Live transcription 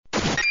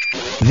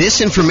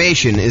This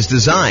information is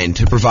designed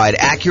to provide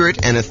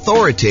accurate and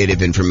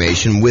authoritative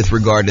information with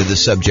regard to the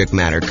subject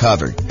matter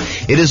covered.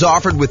 It is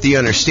offered with the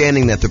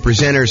understanding that the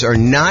presenters are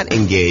not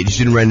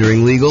engaged in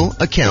rendering legal,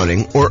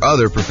 accounting, or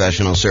other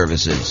professional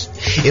services.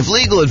 If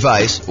legal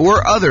advice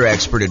or other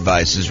expert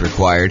advice is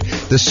required,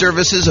 the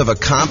services of a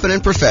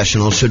competent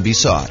professional should be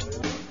sought.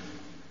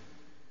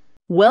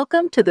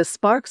 Welcome to the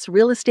Sparks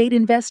Real Estate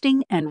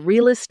Investing and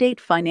Real Estate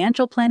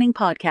Financial Planning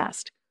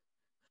Podcast.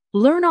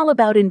 Learn all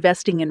about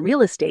investing in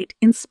real estate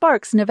in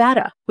Sparks,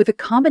 Nevada, with a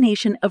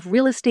combination of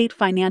real estate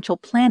financial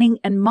planning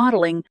and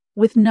modeling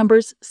with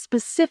numbers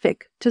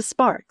specific to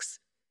Sparks.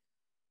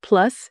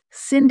 Plus,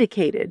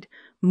 syndicated,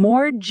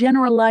 more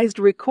generalized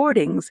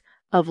recordings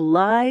of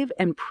live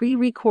and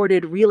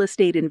pre-recorded real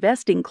estate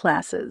investing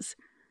classes.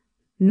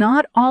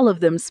 Not all of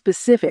them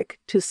specific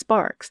to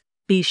Sparks.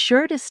 Be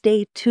sure to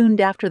stay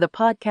tuned after the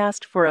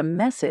podcast for a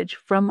message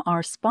from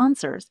our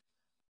sponsors.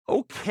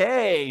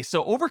 Okay,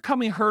 so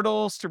overcoming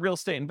hurdles to real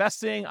estate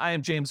investing. I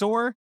am James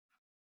Orr.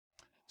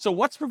 So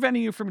what's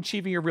preventing you from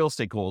achieving your real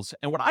estate goals?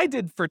 And what I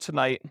did for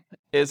tonight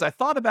is I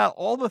thought about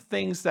all the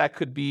things that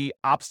could be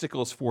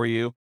obstacles for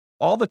you,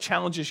 all the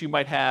challenges you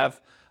might have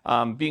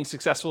being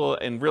successful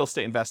in real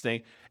estate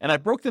investing, and I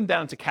broke them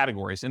down into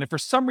categories. And if for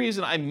some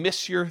reason I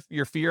missed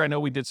your fear, I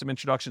know we did some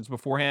introductions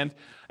beforehand.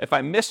 If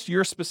I missed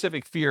your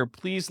specific fear,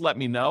 please let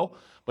me know.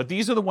 But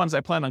these are the ones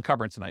I plan on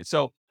covering tonight.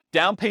 So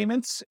down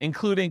payments,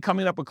 including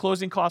coming up with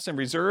closing costs and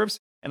reserves.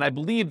 And I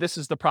believe this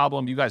is the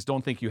problem you guys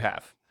don't think you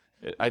have.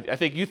 I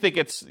think you think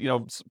it's,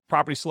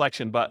 property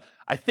selection, but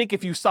I think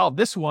if you solve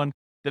this one,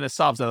 then it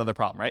solves that other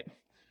problem, right?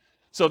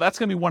 So that's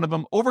going to be one of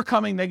them.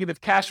 Overcoming negative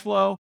cash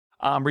flow,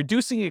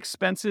 reducing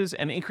expenses,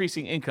 and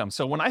increasing income.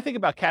 So when I think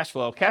about cash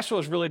flow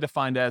is really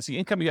defined as the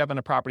income you have on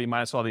a property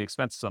minus all the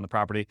expenses on the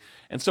property.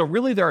 And so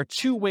really there are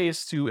two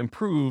ways to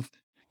improve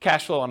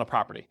cash flow on a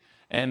property.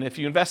 And if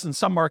you invest in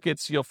some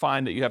markets, you'll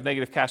find that you have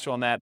negative cash flow on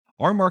that.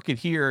 Our market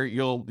here,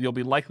 you'll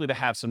be likely to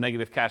have some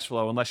negative cash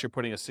flow unless you're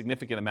putting a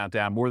significant amount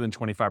down, more than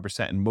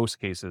 25% in most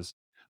cases.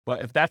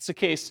 But if that's the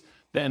case,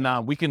 then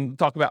we can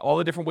talk about all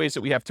the different ways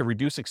that we have to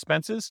reduce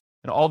expenses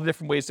and all the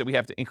different ways that we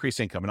have to increase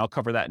income. And I'll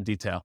cover that in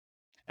detail.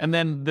 And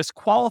then this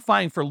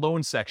qualifying for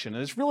loan section, and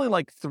there's really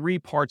like three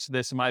parts to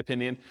this, in my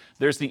opinion.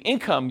 There's the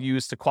income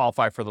used to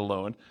qualify for the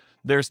loan.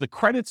 There's the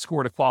credit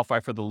score to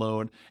qualify for the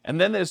loan. And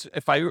then there's,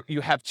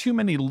 you have too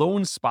many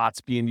loan spots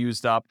being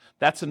used up,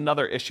 that's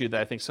another issue that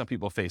I think some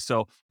people face.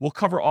 So we'll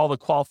cover all the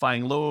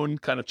qualifying loan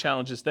kind of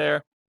challenges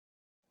there.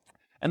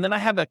 And then I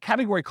have a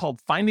category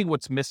called finding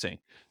what's missing.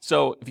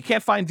 So if you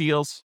can't find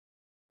deals,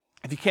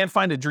 if you can't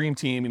find a dream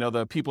team,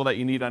 the people that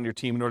you need on your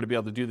team in order to be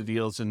able to do the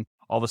deals and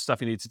all the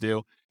stuff you need to do,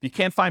 if you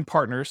can't find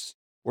partners,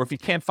 or if you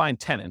can't find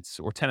tenants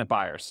or tenant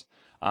buyers.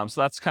 So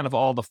that's kind of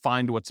all the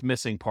find what's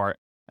missing part.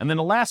 And then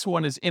the last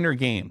one is inner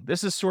game.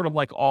 This is sort of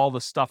like all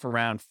the stuff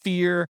around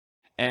fear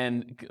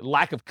and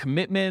lack of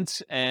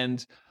commitment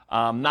and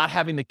not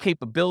having the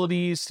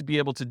capabilities to be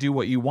able to do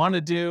what you want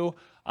to do,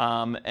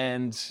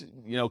 and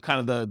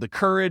kind of the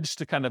courage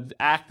to kind of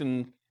act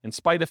in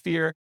spite of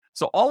fear.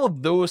 So all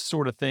of those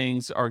sort of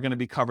things are going to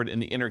be covered in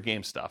the inner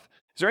game stuff.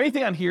 Is there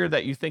anything on here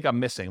that you think I'm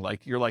missing?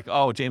 Like you're like,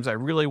 oh, James, I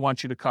really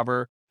want you to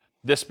cover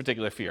this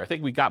particular fear. I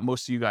think we got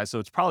most of you guys, so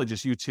it's probably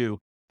just you two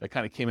that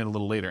kind of came in a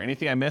little later.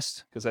 Anything I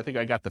missed? Because I think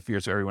I got the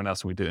fears of everyone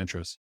else when we did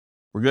intros.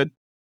 We're good?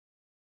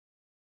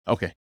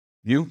 Okay.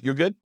 You're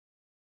good?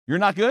 You're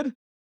not good?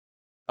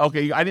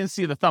 Okay, I didn't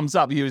see the thumbs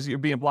up. You're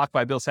being blocked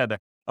by Bill's head there.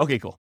 Okay,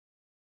 cool.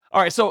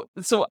 All right, so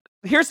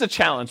here's the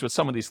challenge with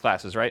some of these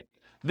classes, right?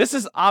 This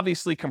is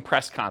obviously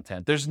compressed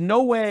content. There's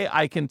no way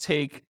I can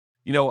take,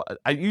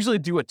 I usually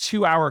do a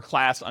 2-hour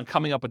class on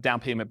coming up with down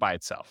payment by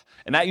itself.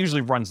 And that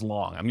usually runs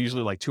long. I'm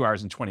usually like 2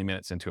 hours and 20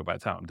 minutes into it by the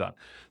time I'm done.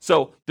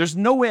 So there's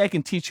no way I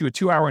can teach you a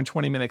 2-hour and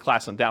 20-minute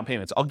class on down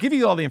payments. I'll give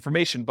you all the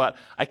information, but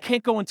I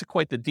can't go into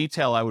quite the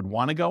detail I would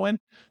want to go in.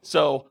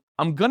 So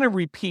I'm going to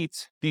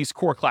repeat these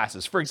core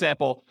classes. For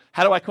example,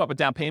 how do I come up with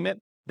down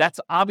payment?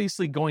 That's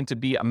obviously going to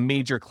be a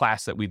major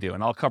class that we do.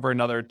 And I'll cover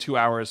another 2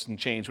 hours and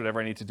change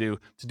whatever I need to do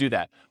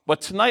that.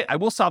 But tonight I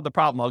will solve the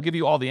problem. I'll give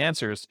you all the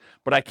answers,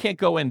 but I can't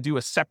go and do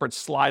a separate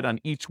slide on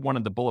each one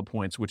of the bullet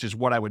points, which is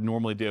what I would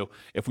normally do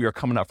if we were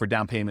coming up for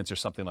down payments or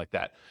something like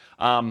that.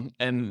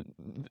 And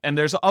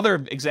there's other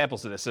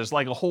examples of this. There's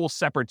like a whole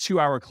separate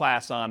 2-hour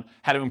class on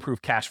how to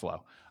improve cash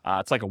flow.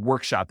 It's like a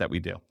workshop that we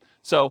do.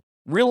 So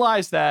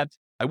realize that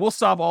I will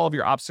solve all of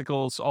your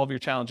obstacles, all of your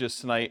challenges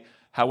tonight.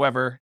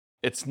 However,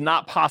 it's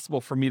not possible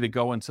for me to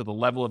go into the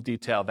level of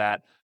detail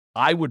that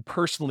I would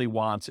personally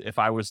want if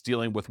I was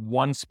dealing with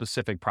one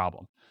specific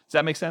problem. Does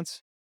that make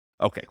sense?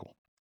 Okay, cool.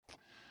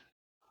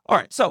 All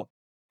right, so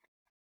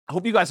I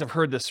hope you guys have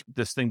heard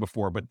this thing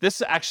before, but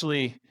this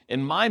actually,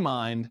 in my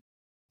mind,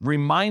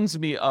 reminds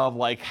me of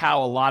like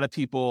how a lot of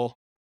people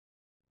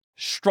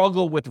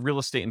struggle with real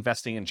estate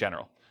investing in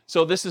general.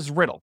 So this is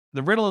riddle.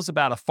 The riddle is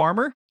about a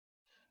farmer,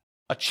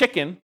 a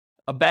chicken,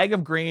 a bag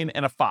of grain,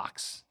 and a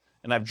fox.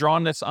 And I've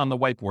drawn this on the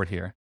whiteboard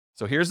here.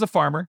 So here's the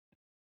farmer,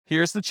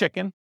 here's the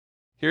chicken,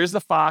 here's the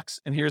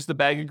fox, and here's the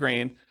bag of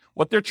grain.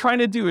 What they're trying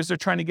to do is they're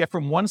trying to get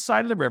from one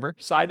side of the river,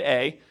 side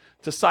A,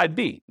 to side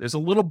B. There's a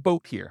little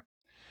boat here.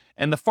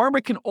 And the farmer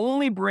can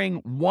only bring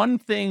one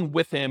thing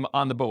with him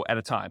on the boat at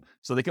a time.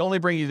 So they can only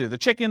bring either the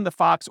chicken, the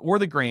fox, or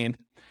the grain.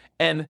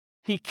 And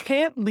he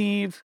can't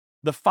leave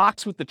the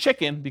fox with the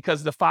chicken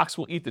because the fox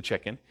will eat the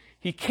chicken.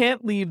 He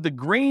can't leave the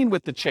grain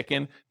with the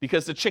chicken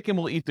because the chicken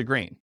will eat the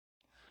grain.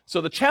 So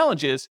the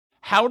challenge is,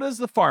 how does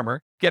the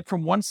farmer get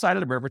from one side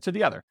of the river to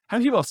the other? How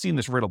many people have seen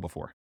this riddle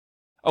before?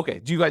 Okay,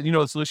 do you guys,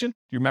 know the solution? Do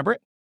you remember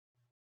it?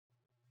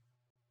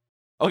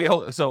 Okay,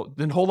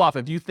 hold off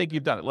if you think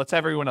you've done it. Let's have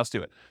everyone else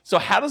do it. So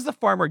how does the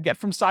farmer get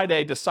from side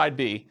A to side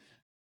B,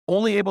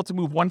 only able to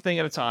move one thing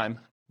at a time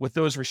with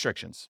those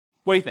restrictions?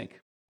 What do you think?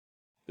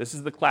 This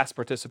is the class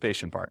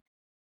participation part.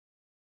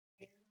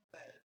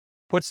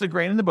 Puts the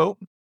grain in the boat.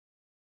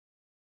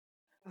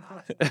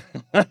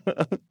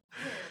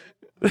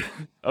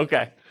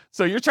 Okay,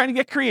 so you're trying to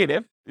get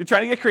creative.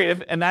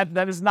 And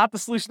that is not the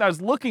solution I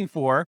was looking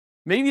for.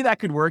 Maybe that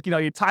could work.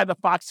 You tie the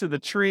fox to the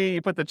tree,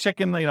 you put the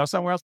chicken,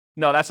 somewhere else.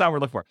 No, that's not what we're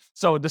looking for.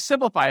 So to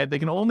simplify it, they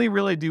can only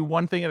really do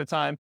one thing at a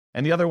time,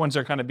 and the other ones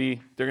are they're going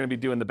to be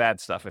doing the bad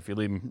stuff if you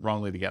leave them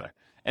wrongly together.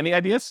 Any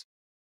ideas?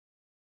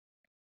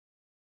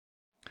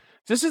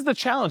 This is the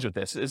challenge with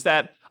this, is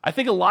that I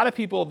think a lot of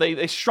people,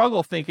 they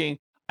struggle thinking,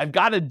 I've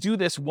got to do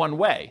this one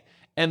way.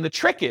 And the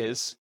trick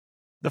is,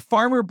 the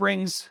farmer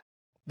brings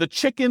the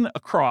chicken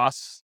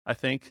across, I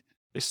think.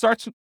 It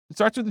starts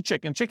with the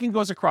chicken. Chicken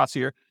goes across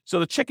here. So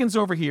the chicken's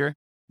over here,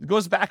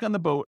 goes back on the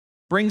boat,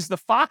 brings the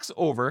fox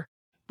over,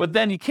 but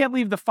then you can't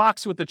leave the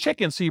fox with the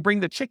chicken, so you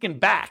bring the chicken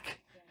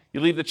back. You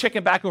leave the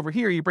chicken back over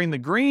here, you bring the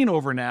grain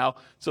over now,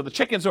 so the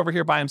chicken's over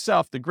here by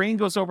himself. The grain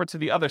goes over to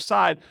the other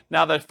side.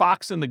 Now the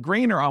fox and the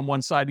grain are on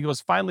one side. He goes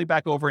finally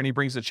back over and he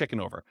brings the chicken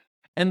over.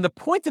 And the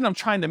point that I'm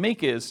trying to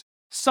make is,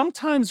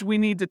 sometimes we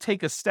need to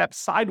take a step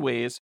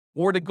sideways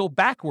or to go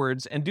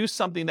backwards and do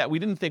something that we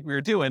didn't think we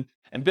were doing.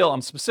 And Bill,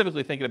 I'm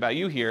specifically thinking about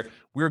you here.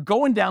 We're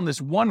going down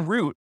this one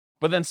route,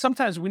 but then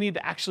sometimes we need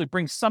to actually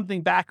bring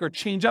something back or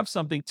change up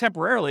something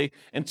temporarily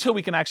until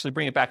we can actually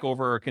bring it back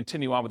over or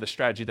continue on with the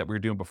strategy that we were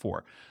doing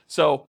before.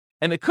 So,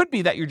 and it could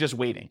be that you're just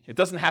waiting. It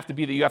doesn't have to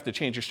be that you have to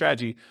change your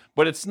strategy,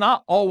 but it's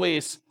not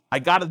always, I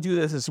got to do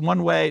this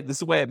one way. This is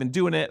the way I've been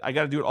doing it. I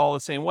got to do it all the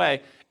same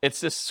way.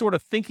 It's this sort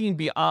of thinking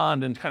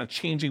beyond and kind of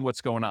changing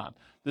what's going on.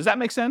 Does that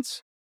make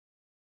sense?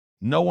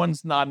 No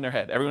one's nodding their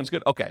head. Everyone's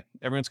good? Okay.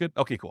 Everyone's good?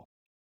 Okay, cool.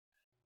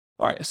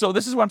 All right. So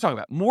this is what I'm talking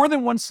about. More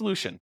than one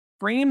solution.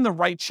 Frame the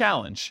right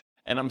challenge.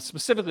 And I'm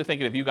specifically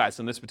thinking of you guys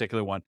in this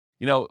particular one.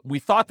 We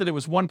thought that it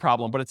was one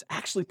problem, but it's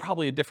actually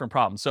probably a different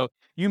problem. So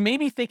you may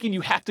be thinking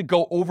you have to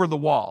go over the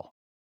wall.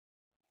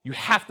 You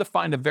have to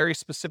find a very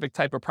specific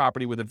type of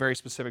property with a very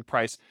specific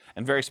price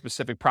and very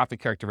specific profit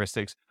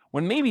characteristics,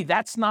 when maybe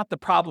that's not the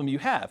problem you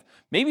have.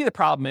 Maybe the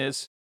problem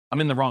is, I'm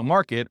in the wrong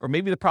market, or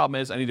maybe the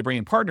problem is I need to bring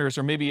in partners,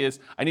 or maybe is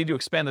I need to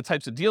expand the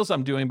types of deals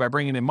I'm doing by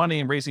bringing in money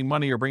and raising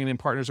money or bringing in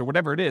partners or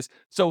whatever it is.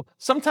 So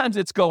sometimes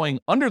it's going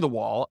under the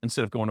wall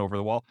instead of going over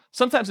the wall.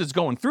 Sometimes it's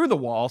going through the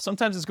wall.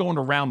 Sometimes it's going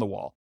around the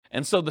wall.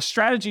 And so the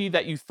strategy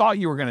that you thought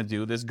you were going to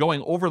do, this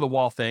going over the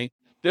wall thing,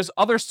 there's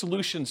other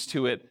solutions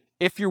to it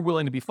if you're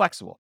willing to be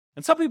flexible.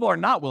 And some people are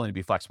not willing to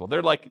be flexible.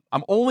 They're like,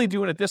 I'm only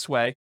doing it this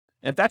way.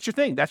 And if that's your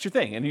thing, that's your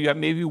thing. And you have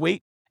maybe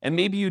wait, and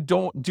maybe you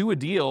don't do a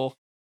deal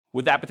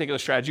with that particular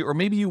strategy, or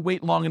maybe you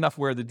wait long enough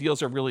where the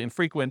deals are really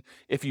infrequent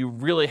if you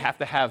really have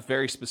to have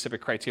very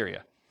specific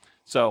criteria.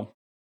 So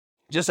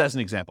just as an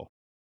example.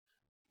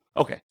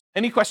 Okay,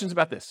 any questions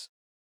about this?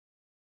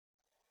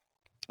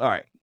 All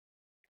right.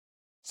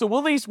 So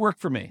will these work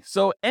for me?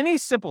 So any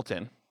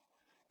simpleton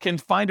can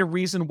find a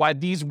reason why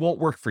these won't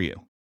work for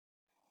you.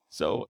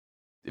 So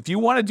if you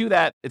want to do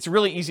that, it's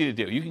really easy to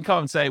do. You can come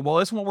and say, well,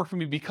 this won't work for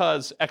me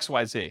because X,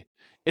 Y, Z.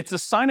 It's a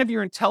sign of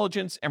your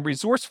intelligence and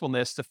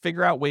resourcefulness to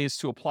figure out ways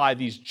to apply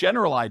these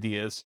general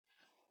ideas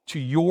to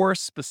your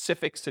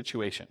specific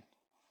situation.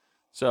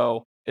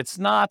 So it's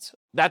not,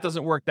 that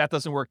doesn't work, that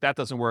doesn't work, that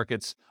doesn't work.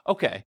 It's,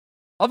 okay,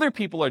 other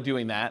people are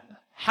doing that.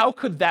 How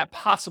could that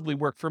possibly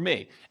work for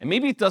me? And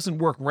maybe it doesn't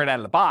work right out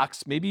of the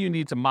box. Maybe you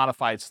need to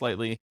modify it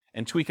slightly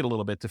and tweak it a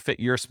little bit to fit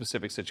your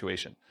specific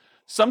situation.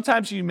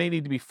 Sometimes you may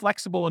need to be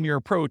flexible in your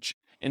approach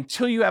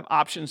until you have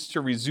options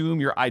to resume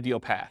your ideal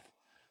path.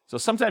 So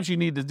sometimes you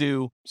need to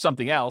do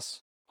something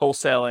else,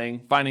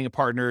 wholesaling, finding a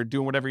partner,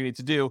 doing whatever you need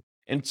to do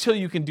until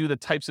you can do the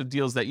types of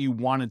deals that you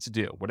wanted to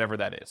do, whatever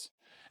that is.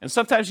 And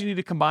sometimes you need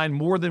to combine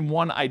more than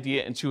one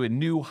idea into a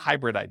new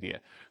hybrid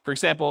idea. For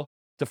example,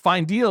 to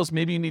find deals,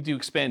 maybe you need to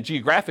expand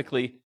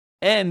geographically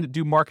and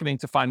do marketing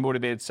to find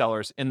motivated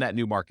sellers in that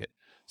new market.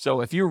 So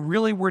if you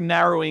really were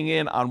narrowing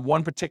in on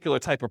one particular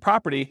type of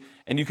property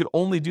and you could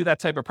only do that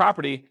type of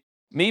property,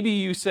 maybe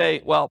you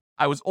say, well,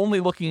 I was only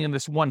looking in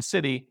this one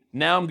city.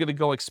 Now I'm going to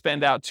go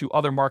expand out to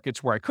other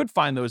markets where I could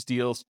find those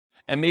deals.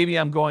 And maybe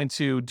I'm going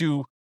to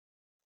do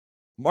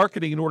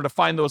marketing in order to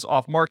find those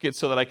off market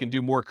so that I can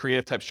do more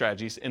creative type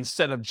strategies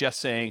instead of just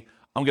saying,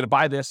 I'm going to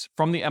buy this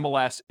from the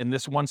MLS in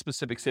this one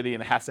specific city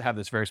and it has to have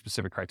this very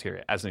specific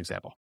criteria, as an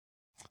example.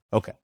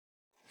 Okay.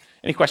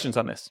 Any questions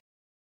on this?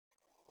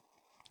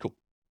 Cool.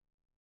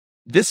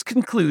 This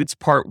concludes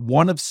part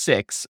 1 of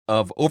 6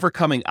 of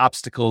Overcoming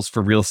Obstacles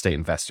for Real Estate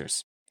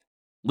Investors.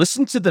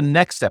 Listen to the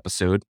next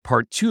episode,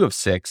 part 2 of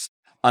 6,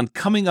 on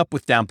coming up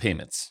with down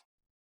payments.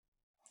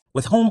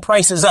 With home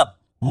prices up,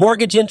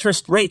 mortgage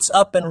interest rates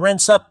up, and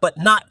rents up, but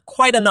not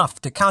quite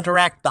enough to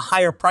counteract the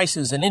higher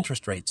prices and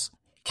interest rates,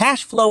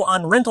 cash flow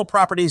on rental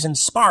properties in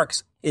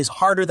Sparks is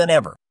harder than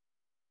ever.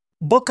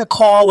 Book a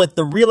call with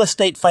the Real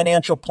Estate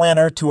Financial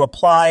Planner to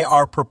apply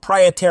our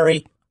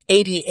proprietary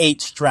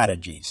 88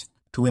 strategies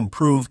to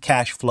improve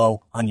cash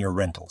flow on your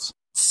rentals.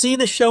 See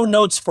the show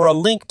notes for a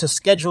link to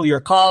schedule your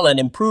call and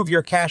improve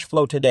your cash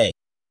flow today.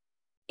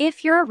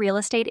 If you're a real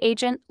estate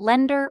agent,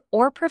 lender,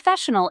 or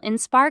professional in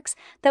Sparks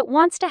that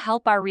wants to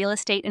help our real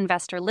estate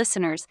investor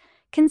listeners,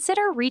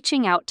 consider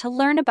reaching out to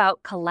learn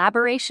about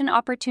collaboration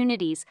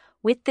opportunities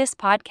with this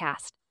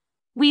podcast.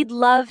 We'd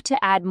love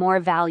to add more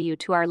value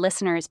to our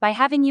listeners by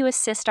having you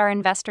assist our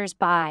investors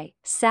buy,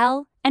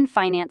 sell, and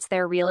finance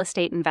their real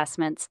estate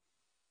investments.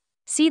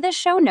 See the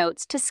show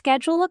notes to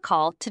schedule a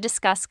call to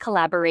discuss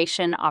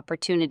collaboration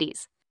opportunities.